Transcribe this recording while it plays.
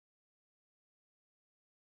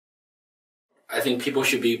I think people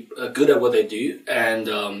should be good at what they do,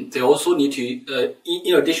 and they also need to,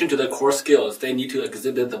 in addition to their core skills, they need to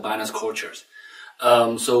exhibit the Binance cultures.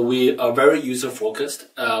 So we are very user-focused,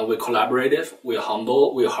 we're collaborative, we're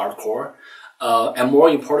humble, we're hardcore, and more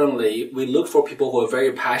importantly, we look for people who are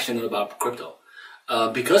very passionate about crypto.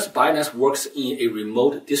 Because Binance works in a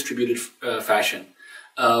remote, distributed fashion,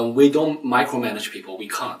 we don't micromanage people. We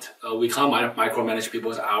can't. We can't micromanage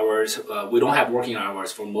people's hours. We don't have working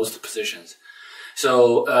hours for most positions.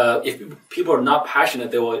 So if people are not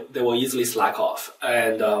passionate, they will easily slack off.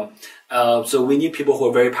 And so we need people who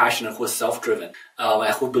are very passionate, who are self-driven,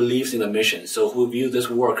 and who believes in the mission. So who view this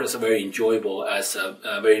work as very enjoyable, as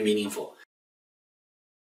very meaningful.